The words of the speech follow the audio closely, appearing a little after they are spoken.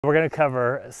We're going to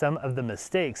cover some of the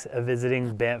mistakes of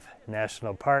visiting Banff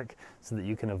National Park so that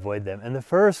you can avoid them. And the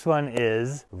first one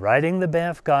is riding the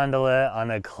Banff gondola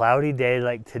on a cloudy day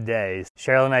like today.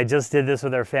 Cheryl and I just did this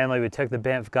with our family. We took the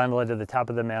Banff gondola to the top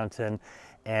of the mountain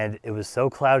and it was so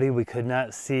cloudy we could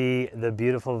not see the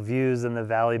beautiful views in the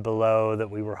valley below that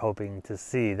we were hoping to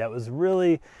see. That was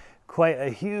really quite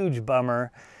a huge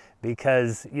bummer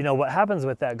because, you know, what happens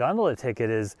with that gondola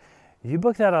ticket is you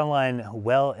book that online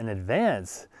well in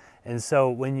advance. And so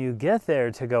when you get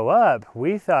there to go up,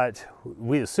 we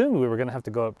assumed we were going to have to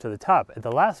go up to the top. At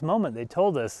the last moment, they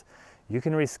told us you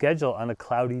can reschedule on a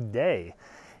cloudy day.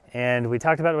 And we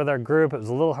talked about it with our group. It was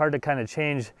a little hard to kind of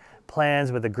change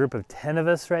plans with a group of 10 of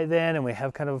us right then, and we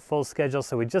have kind of a full schedule.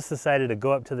 So we just decided to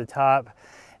go up to the top,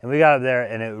 and we got up there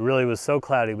and it really was so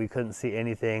cloudy we couldn't see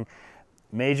anything.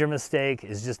 Major mistake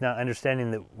is just not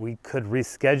understanding that we could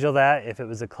reschedule that if it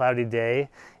was a cloudy day,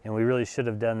 and we really should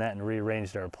have done that and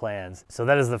rearranged our plans. So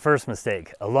that is the first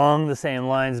mistake. Along the same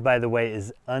lines, by the way,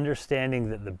 is understanding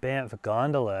that the Banff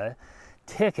gondola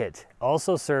ticket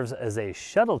also serves as a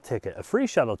shuttle ticket, a free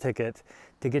shuttle ticket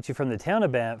to get you from the town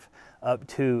of Banff up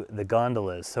to the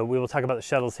gondolas. So we will talk about the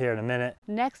shuttles here in a minute.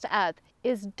 Next up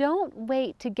is don't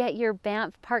wait to get your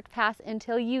Banff Park Pass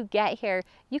until you get here.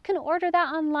 You can order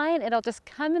that online. It'll just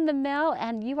come in the mail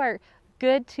and you are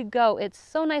good to go. It's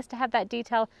so nice to have that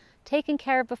detail taken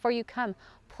care of before you come.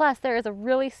 Plus, there is a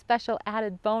really special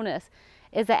added bonus,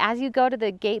 is that as you go to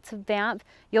the gates of Banff,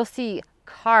 you'll see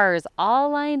cars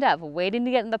all lined up waiting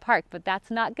to get in the park, but that's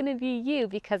not going to be you,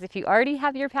 because if you already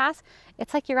have your pass,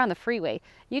 it's like you're on the freeway.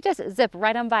 You just zip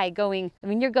right on by going, I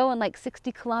mean, you're going like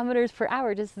 60 kilometers per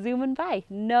hour, just zooming by,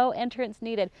 no entrance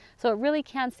needed. So it really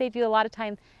can save you a lot of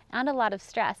time and a lot of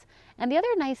stress. And the other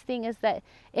nice thing is that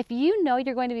if you know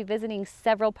you're going to be visiting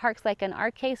several parks, like in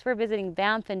our case, we're visiting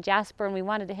Banff and Jasper, and we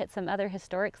wanted to hit some other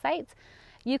historic sites,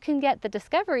 you can get the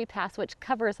Discovery Pass, which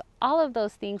covers all of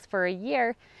those things for a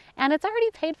year, and it's already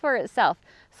paid for itself.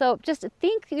 So just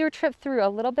think your trip through a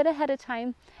little bit ahead of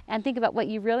time and think about what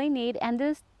you really need, and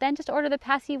then just order the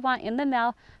pass you want in the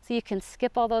mail so you can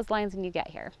skip all those lines when you get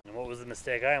here. And what was the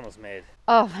mistake I almost made?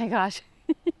 Oh my gosh.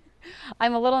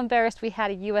 I'm a little embarrassed we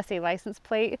had a USA license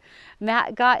plate.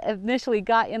 Matt initially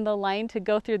got in the line to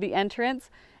go through the entrance,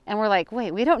 and we're like,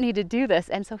 wait, we don't need to do this.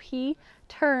 And so he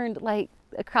turned like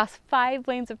across 5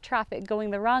 lanes of traffic going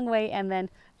the wrong way and then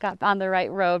got on the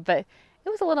right road, but it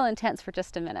was a little intense for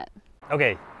just a minute.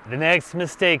 Okay, the next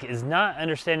mistake is not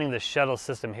understanding the shuttle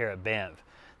system here at Banff.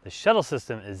 The shuttle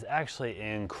system is actually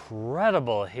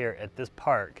incredible here at this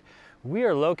park. We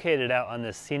are located out on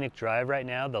this scenic drive right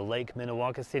now, the Lake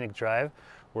Minnewanka Scenic Drive.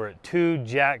 We're at Two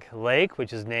Jack Lake,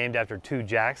 which is named after two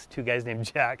Jacks, two guys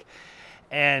named Jack.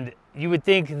 And you would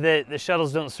think that the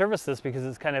shuttles don't service this because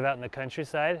it's kind of out in the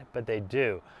countryside, but they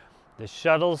do. The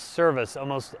shuttles service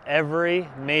almost every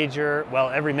major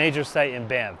site in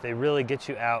Banff. They really get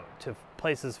you out to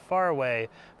places far away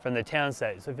from the town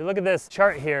site. So if you look at this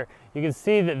chart here, you can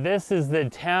see that this is the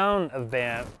town of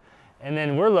Banff, and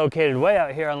then we're located way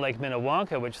out here on Lake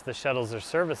Minnewanka, which the shuttles are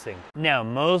servicing. Now,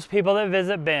 most people that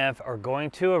visit Banff are going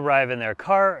to arrive in their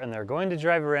car and they're going to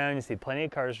drive around. You see plenty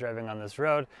of cars driving on this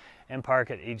road and park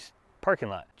at each parking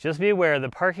lot. Just be aware, the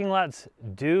parking lots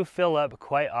do fill up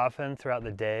quite often throughout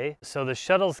the day, so the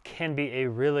shuttles can be a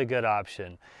really good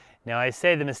option. Now, I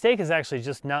say the mistake is actually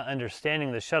just not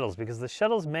understanding the shuttles, because the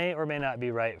shuttles may or may not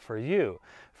be right for you.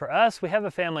 For us, we have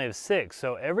a family of 6,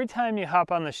 so every time you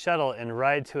hop on the shuttle and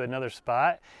ride to another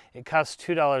spot, it costs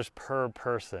 $2 per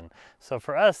person. So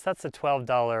for us, that's a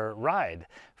 $12 ride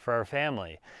for our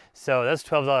family. So that's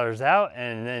 $12 out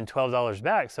and then $12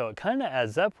 back. So it kind of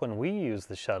adds up when we use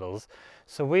the shuttles.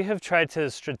 So we have tried to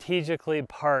strategically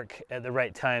park at the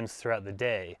right times throughout the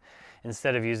day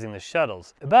instead of using the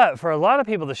shuttles. But for a lot of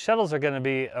people, the shuttles are going to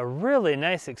be a really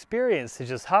nice experience to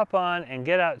just hop on and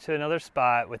get out to another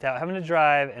spot without having to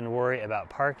drive and worry about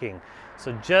parking.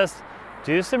 So just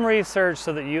do some research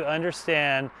so that you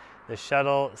understand the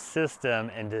shuttle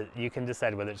system and you can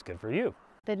decide whether it's good for you.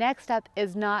 The next step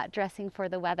is not dressing for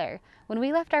the weather. When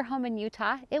we left our home in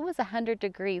Utah, it was 100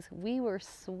 degrees. We were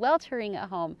sweltering at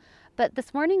home. But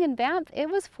this morning in Banff, it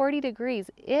was 40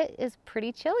 degrees. It is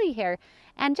pretty chilly here.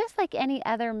 And just like any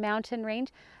other mountain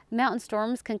range, mountain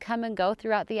storms can come and go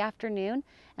throughout the afternoon.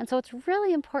 And so it's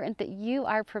really important that you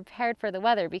are prepared for the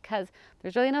weather, because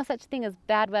there's really no such thing as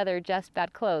bad weather, just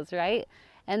bad clothes, right?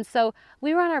 And so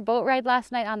we were on our boat ride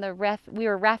last night on we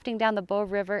were rafting down the Bow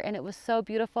River, and it was so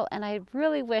beautiful, and I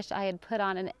really wish I had put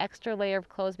on an extra layer of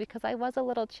clothes because I was a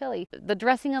little chilly. The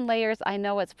dressing in layers, I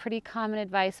know it's pretty common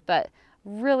advice, but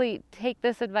really take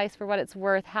this advice for what it's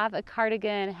worth. Have a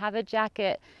cardigan, have a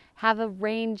jacket, have a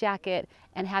rain jacket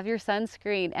and have your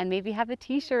sunscreen and maybe have a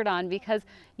t-shirt on, because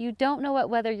you don't know what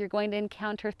weather you're going to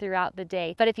encounter throughout the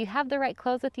day. But if you have the right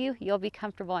clothes with you, you'll be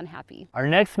comfortable and happy. Our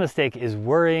next mistake is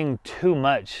worrying too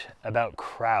much about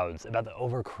crowds, about the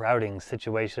overcrowding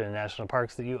situation in national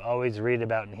parks that you always read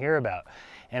about and hear about.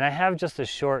 And I have just a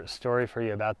short story for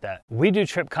you about that. We do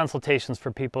trip consultations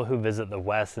for people who visit the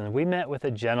West, and we met with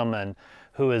a gentleman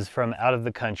who is from out of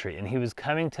the country, and he was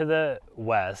coming to the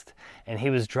West, and he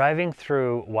was driving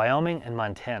through Wyoming and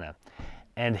Montana.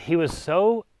 And he was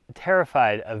so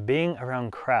terrified of being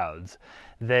around crowds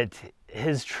that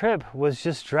his trip was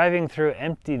just driving through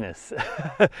emptiness.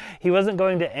 He wasn't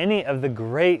going to any of the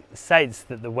great sites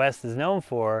that the West is known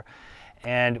for.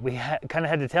 And we kind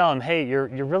of had to tell him, hey, you're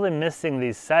really missing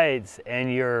these sites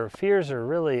and your fears are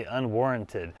really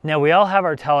unwarranted. Now, we all have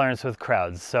our tolerance with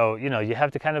crowds, so you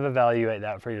have to kind of evaluate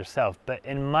that for yourself. But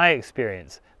in my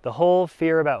experience, the whole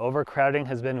fear about overcrowding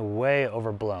has been way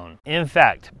overblown. In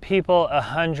fact, people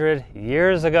 100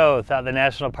 years ago thought the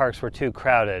national parks were too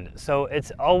crowded. So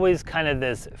it's always kind of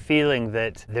this feeling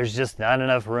that there's just not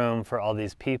enough room for all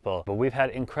these people. But we've had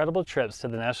incredible trips to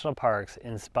the national parks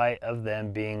in spite of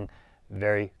them being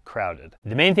very crowded.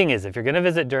 The main thing is, if you're going to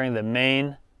visit during the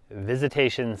main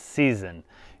visitation season,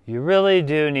 you really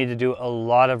do need to do a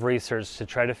lot of research to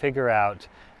try to figure out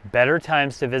better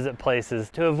times to visit places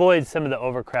to avoid some of the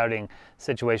overcrowding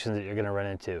situations that you're going to run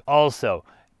into. Also,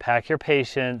 pack your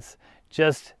patience.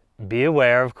 Just be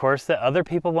aware, of course, that other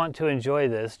people want to enjoy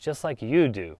this just like you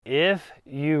do. If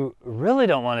you really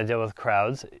don't want to deal with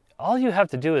crowds, all you have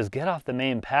to do is get off the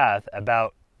main path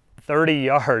about 30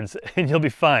 yards and you'll be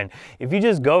fine. If you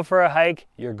just go for a hike,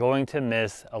 you're going to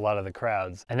miss a lot of the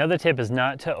crowds. Another tip is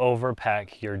not to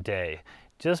overpack your day.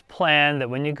 Just plan that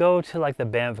when you go to like the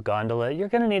Banff gondola, you're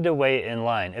going to need to wait in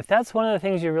line. If that's one of the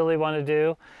things you really want to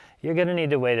do, you're going to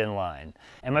need to wait in line.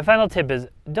 And my final tip is,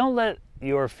 don't let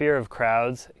your fear of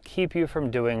crowds keep you from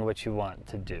doing what you want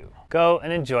to do. Go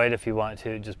and enjoy it if you want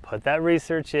to. Just put that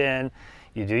research in,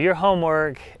 you do your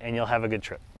homework, and you'll have a good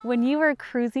trip. When you are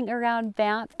cruising around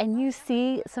Banff and you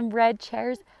see some red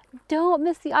chairs, don't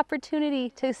miss the opportunity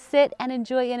to sit and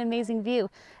enjoy an amazing view.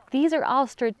 These are all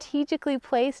strategically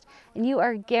placed and you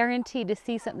are guaranteed to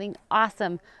see something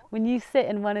awesome when you sit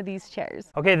in one of these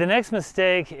chairs. Okay, the next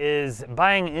mistake is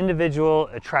buying individual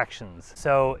attractions.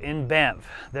 So in Banff,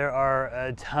 there are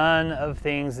a ton of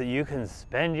things that you can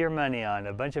spend your money on,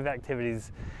 a bunch of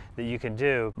activities that you can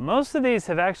do. Most of these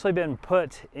have actually been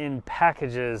put in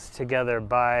packages together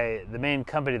by the main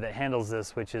company that handles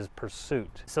this, which is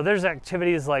Pursuit. So there's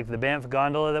activities like the Banff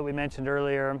gondola that we mentioned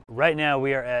earlier. Right now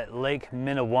we are at Lake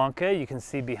Minnewanka. You can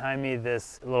see behind me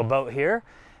this little boat here.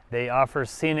 They offer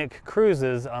scenic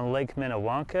cruises on Lake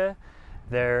Minnewanka.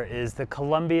 There is the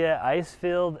Columbia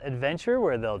Icefield Adventure,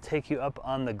 where they'll take you up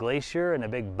on the glacier in a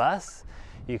big bus.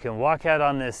 You can walk out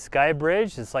on this sky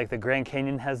bridge. It's like the Grand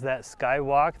Canyon has that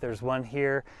skywalk. There's one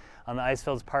here on the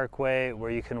Icefields Parkway where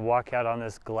you can walk out on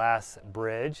this glass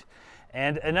bridge.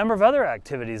 And a number of other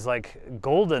activities like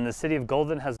Golden, the city of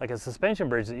Golden has like a suspension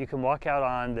bridge that you can walk out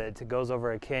on that goes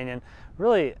over a canyon.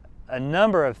 Really a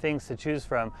number of things to choose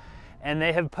from. And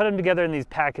they have put them together in these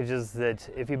packages that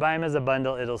if you buy them as a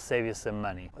bundle, it'll save you some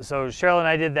money. So Cheryl and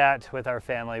I did that with our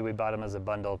family. We bought them as a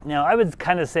bundle. Now, I would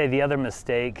kind of say the other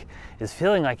mistake is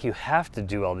feeling like you have to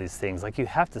do all these things, like you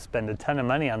have to spend a ton of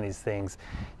money on these things.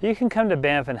 You can come to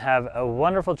Banff and have a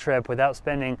wonderful trip without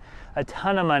spending a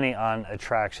ton of money on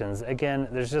attractions. Again,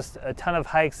 there's just a ton of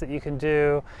hikes that you can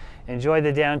do, enjoy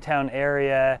the downtown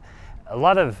area, a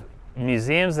lot of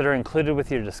museums that are included with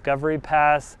your Discovery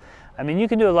Pass. I mean, you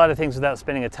can do a lot of things without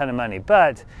spending a ton of money,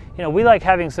 but we like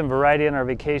having some variety on our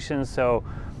vacations, so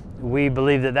we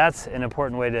believe that that's an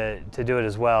important way to do it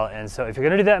as well. And so if you're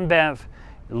going to do that in Banff,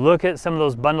 look at some of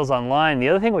those bundles online. The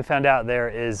other thing we found out there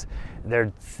is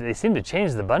they seem to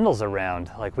change the bundles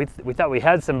around. Like we thought we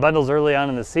had some bundles early on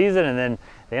in the season, and then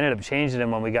they ended up changing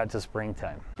them when we got to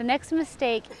springtime. The next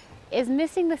mistake is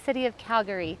missing the city of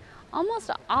Calgary. Almost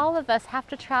all of us have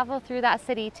to travel through that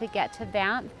city to get to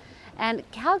Banff. And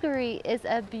Calgary is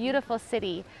a beautiful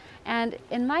city. And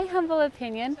in my humble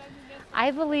opinion, I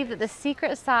believe that the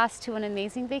secret sauce to an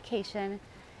amazing vacation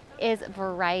is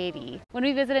variety. When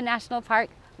we visit a national park,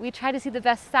 we try to see the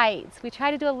best sights. We try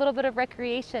to do a little bit of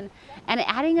recreation. And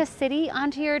adding a city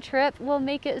onto your trip will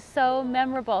make it so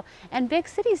memorable. And big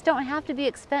cities don't have to be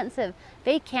expensive.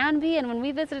 They can be, and when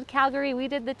we visited Calgary, we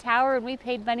did the tower and we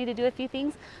paid money to do a few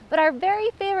things. But our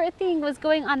very favorite thing was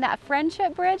going on that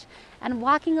Friendship Bridge and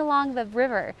walking along the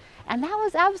river. And that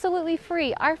was absolutely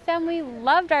free. Our family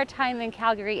loved our time in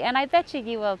Calgary, and I bet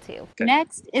you will too. Okay.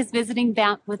 Next is visiting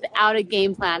Banff without a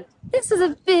game plan. This is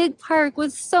a big park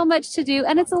with so much to do,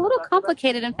 and it's a little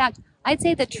complicated. In fact, I'd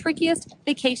say the trickiest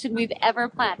vacation we've ever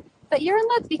planned. But you're in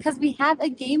luck because we have a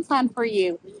game plan for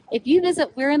you. If you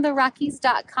visit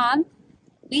we'reintherockies.com,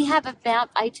 we have a Banff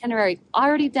itinerary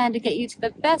already done to get you to the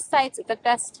best sites at the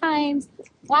best times,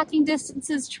 walking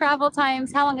distances, travel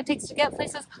times, how long it takes to get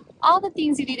places, all the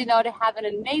things you need to know to have an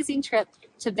amazing trip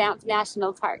to Banff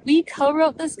National Park. We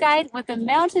co-wrote this guide with the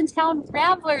Mountain Town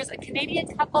Ramblers, a Canadian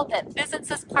couple that visits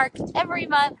this park every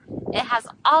month. It has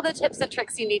all the tips and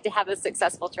tricks you need to have a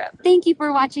successful trip. Thank you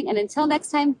for watching, and until next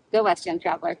time, go west, young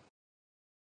traveler.